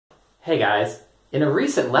Hey guys, in a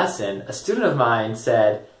recent lesson, a student of mine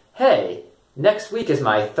said, "Hey, next week is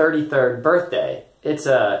my 33rd birthday. It's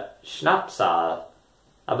a Schnapszahl.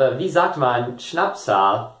 Aber wie sagt man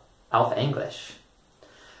Schnapszahl auf Englisch?"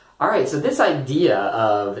 Alright, so this idea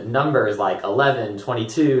of numbers like 11,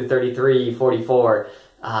 22, 33, 44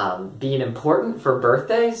 being important for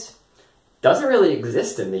birthdays doesn't really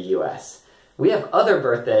exist in the US. We have other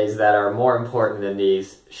birthdays that are more important than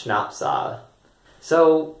these Schnapszahl.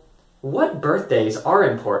 So, what birthdays are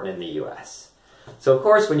important in the US? So of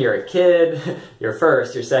course when you're a kid, your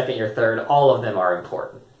first, your second, your third, all of them are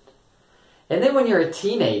important. And then when you're a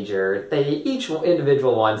teenager, each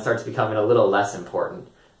individual one starts becoming a little less important.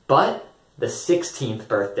 But the 16th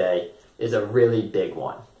birthday is a really big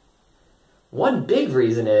one. One big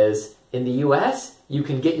reason is, in the US, you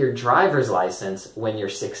can get your driver's license when you're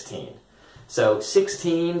 16. So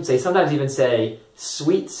 16, they sometimes even say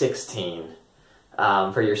Sweet 16.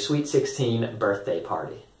 For your Sweet 16 birthday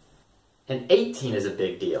party. And 18 is a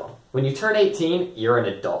big deal. When you turn 18, you're an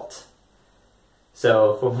adult.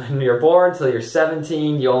 So from when you're born till you're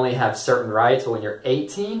 17, you only have certain rights, but when you're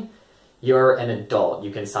 18, you're an adult.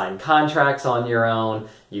 You can sign contracts on your own,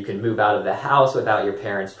 you can move out of the house without your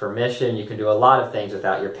parents' permission, you can do a lot of things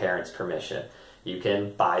without your parents' permission. You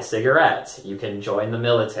can buy cigarettes, you can join the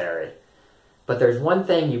military. But there's one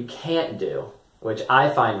thing you can't do, which I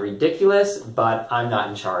find ridiculous, but I'm not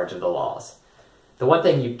in charge of the laws. The one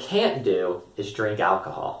thing you can't do is drink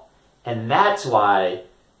alcohol. And that's why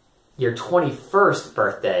your 21st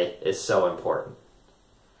birthday is so important.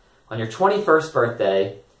 On your 21st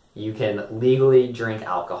birthday, you can legally drink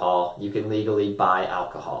alcohol. You can legally buy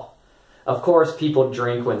alcohol. Of course, people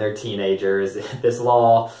drink when they're teenagers. This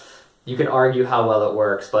law, you can argue how well it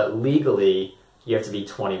works, but legally, you have to be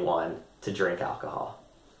 21 to drink alcohol.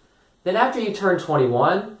 Then after you turn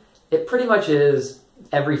 21, it pretty much is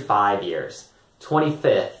every 5 years.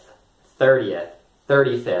 25th, 30th,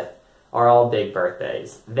 35th are all big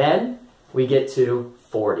birthdays. Then we get to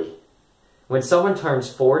 40. When someone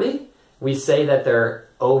turns 40, we say that they're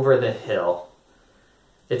over the hill.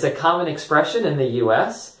 It's a common expression in the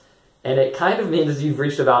US, and it kind of means you've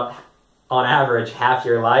reached about, on average, half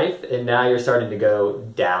your life, and now you're starting to go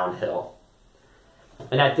downhill.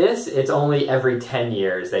 And at this, it's only every 10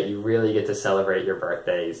 years that you really get to celebrate your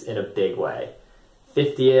birthdays in a big way.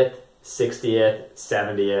 50th, 60th,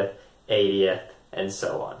 70th, 80th, and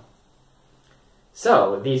so on.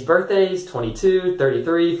 So, these birthdays, 22,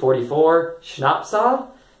 33, 44, Schnapszahl,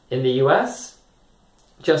 in the US,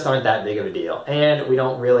 just aren't that big of a deal. And we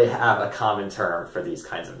don't really have a common term for these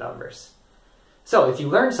kinds of numbers. So, if you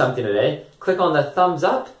learned something today, click on the thumbs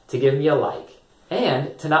up to give me a like.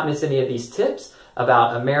 And to not miss any of these tips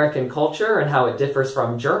about American culture and how it differs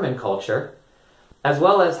from German culture, as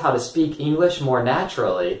well as how to speak English more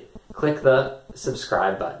naturally, click the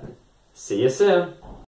subscribe button. See you soon!